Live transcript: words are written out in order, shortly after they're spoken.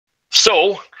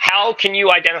So how can you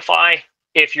identify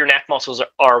if your neck muscles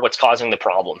are what's causing the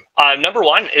problem? Number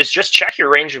one is just check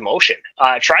your range of motion.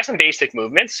 Try some basic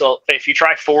movements. So if you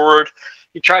try forward,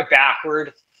 you try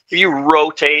backward, if you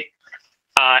rotate,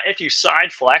 if you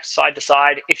side flex, side to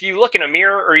side, if you look in a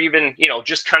mirror or even,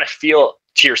 just kind of feel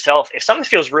to yourself, if something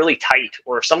feels really tight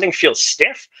or if something feels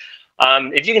stiff,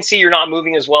 if you can see you're not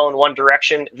moving as well in one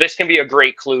direction, this can be a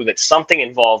great clue that something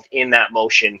involved in that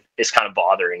motion is kind of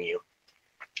bothering you.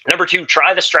 Number two,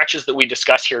 try the stretches that we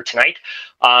discussed here tonight.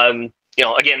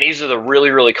 Again, these are the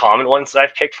really, really common ones that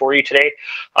I've picked for you today.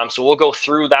 So we'll go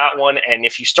through that one. And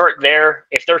if you start there,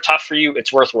 if they're tough for you,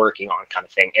 it's worth working on, kind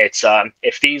of thing. It's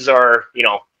if these are,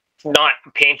 not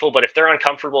painful, but if they're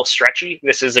uncomfortable, stretchy,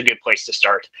 this is a good place to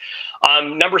start.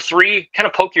 Number three, kind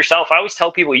of poke yourself. I always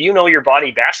tell people, you know your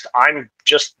body best. I'm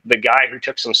just the guy who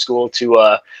took some school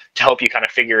to help you kind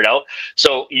of figure it out.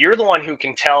 So you're the one who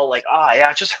can tell, like, yeah,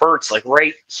 it just hurts, like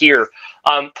right here.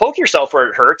 Poke yourself where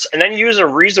it hurts, and then use a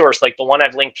resource like the one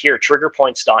I've linked here,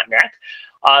 triggerpoints.net.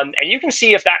 And you can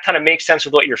see if that kind of makes sense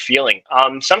with what you're feeling.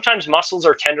 Sometimes muscles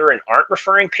are tender and aren't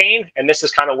referring pain, and this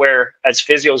is kind of where, as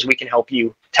physios, we can help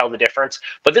you tell the difference.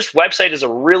 But this website is a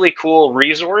really cool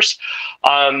resource.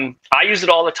 I use it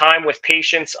all the time with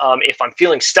patients if I'm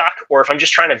feeling stuck or if I'm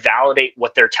just trying to validate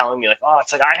what they're telling me. Like, oh,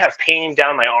 it's like I have pain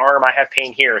down my arm, I have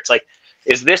pain here. It's like,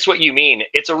 is this what you mean?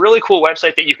 It's a really cool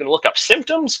website that you can look up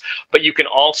symptoms, but you can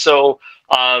also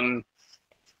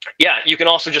you can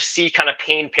also just see kind of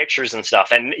pain pictures and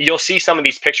stuff. And you'll see some of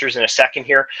these pictures in a second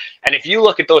here. And if you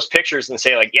look at those pictures and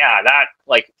say, like, yeah,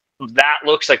 that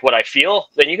looks like what I feel,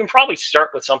 then you can probably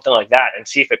start with something like that and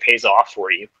see if it pays off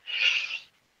for you.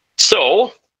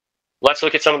 So let's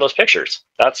look at some of those pictures.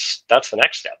 That's the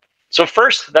next step. So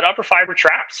first, that upper fiber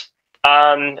traps.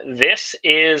 This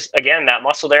is, again, that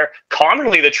muscle there,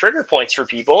 commonly the trigger points for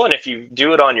people. And if you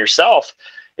do it on yourself,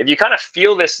 if you kind of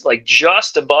feel this like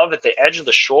just above at the edge of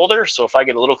the shoulder, so if I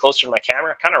get a little closer to my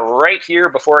camera, kind of right here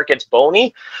before it gets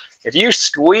bony, if you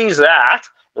squeeze that,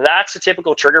 that's a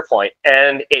typical trigger point.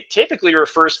 And it typically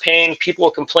refers pain. People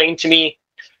will complain to me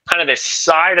kind of this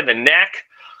side of the neck.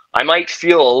 I might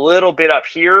feel a little bit up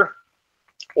here,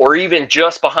 or even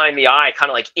just behind the eye,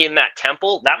 kind of like in that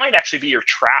temple. That might actually be your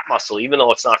trap muscle, even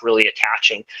though it's not really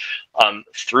attaching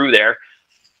through there.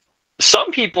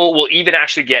 Some people will even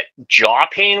actually get jaw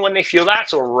pain when they feel that,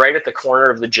 so right at the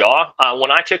corner of the jaw. When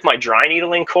I took my dry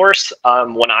needling course,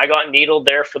 when I got needled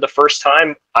there for the first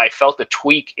time, I felt a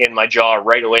tweak in my jaw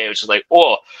right away. It was just like,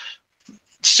 oh,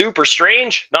 super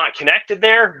strange, not connected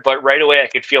there, but right away I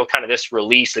could feel kind of this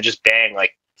release that just bang,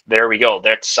 like, there we go,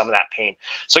 that's some of that pain.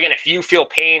 So again, if you feel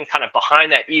pain kind of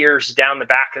behind that ears, down the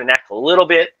back of the neck a little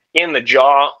bit, in the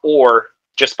jaw, or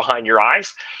just behind your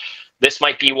eyes, this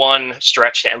might be one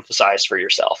stretch to emphasize for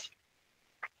yourself.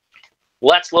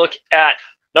 Let's look at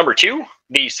number two,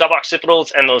 the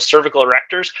suboccipitals and those cervical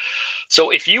erectors. So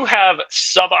if you have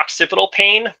suboccipital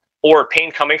pain or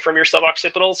pain coming from your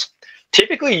suboccipitals,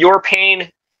 typically your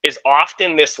pain is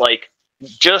often this like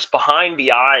just behind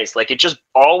the eyes. Like it just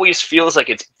always feels like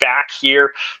it's back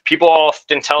here. People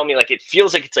often tell me like it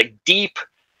feels like it's like deep.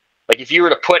 Like if you were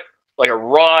to put like a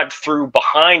rod through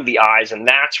behind the eyes, and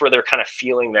that's where they're kind of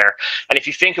feeling there. And if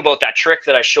you think about that trick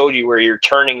that I showed you where you're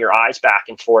turning your eyes back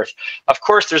and forth, of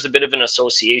course there's a bit of an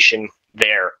association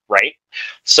there, right?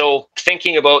 So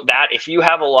thinking about that, if you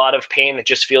have a lot of pain that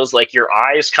just feels like your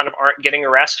eyes kind of aren't getting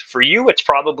a rest, for you it's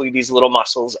probably these little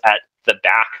muscles at the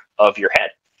back of your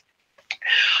head.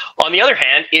 On the other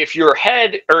hand, if your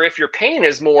head, or if your pain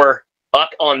is more up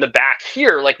on the back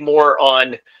here, like more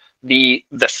on the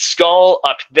skull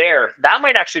up there, that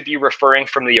might actually be referring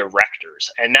from the erectors,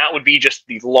 and that would be just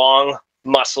the long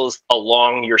muscles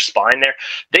along your spine there.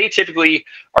 They typically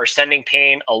are sending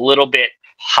pain a little bit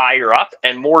higher up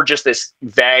and more just this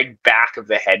vague back of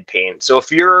the head pain. So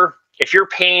if your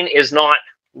pain is not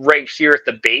right here at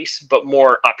the base but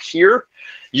more up here,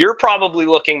 you're probably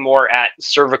looking more at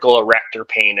cervical erector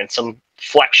pain, and some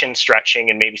flexion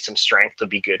stretching and maybe some strength would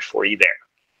be good for you there.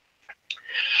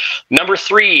 Number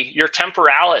three, your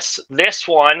temporalis. This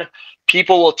one,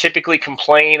 people will typically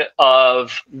complain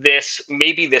of this,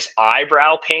 maybe this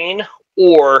eyebrow pain,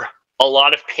 or a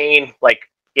lot of pain like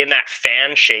in that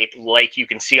fan shape, like you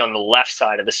can see on the left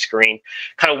side of the screen,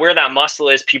 kind of where that muscle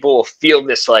is. People will feel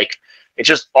this, like it's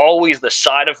just always the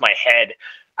side of my head.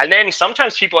 And then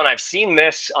sometimes people, and I've seen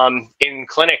this in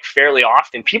clinic fairly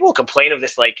often, people will complain of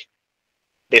this, like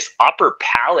this upper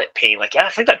palate pain, like, yeah, I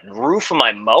think that roof of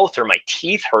my mouth or my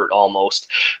teeth hurt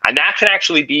almost. And that can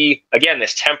actually be, again,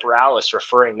 this temporalis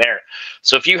referring there.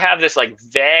 So if you have this like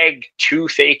vague,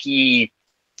 toothache-y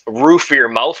roof of your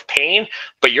mouth pain,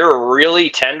 but you're really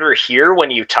tender here when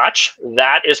you touch,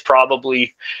 that is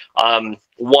probably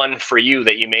one for you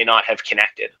that you may not have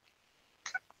connected.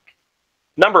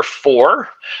 Number 4,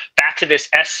 back to this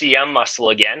SCM muscle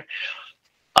again.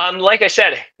 Like I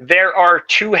said, there are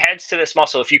 2 heads to this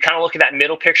muscle. If you kind of look at that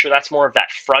middle picture, that's more of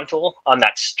that frontal on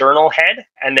that sternal head,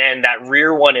 and then that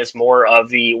rear one is more of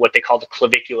the what they call the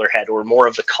clavicular head, or more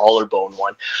of the collarbone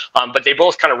one. But they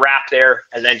both kind of wrap there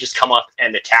and then just come up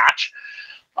and attach.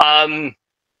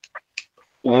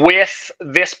 With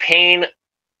this pain,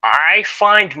 I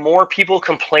find more people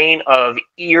complain of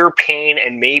ear pain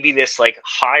and maybe this like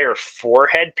higher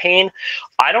forehead pain.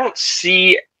 I don't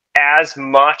see as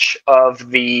much of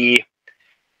the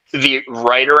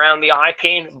right around the eye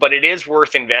pain, but it is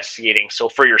worth investigating. So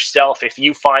for yourself, if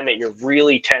you find that you're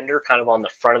really tender kind of on the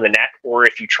front of the neck, or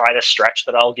if you try the stretch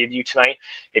that I'll give you tonight,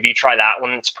 if you try that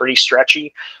one, it's pretty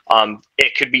stretchy,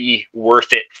 it could be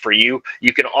worth it for you.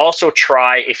 You can also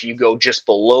try, if you go just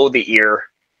below the ear,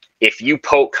 if you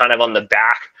poke kind of on the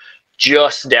back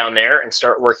just down there and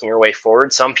start working your way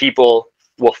forward, some people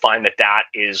will find that that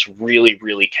is really,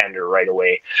 really tender right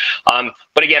away.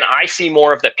 But again, I see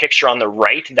more of the picture on the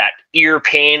right, that ear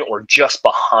pain or just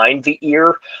behind the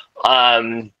ear,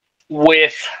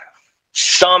 with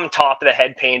some top of the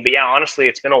head pain. But yeah, honestly,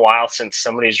 it's been a while since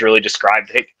somebody's really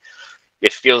described it.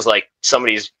 It feels like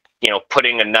somebody's, you know,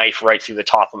 putting a knife right through the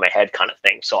top of my head kind of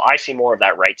thing. So I see more of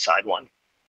that right side one.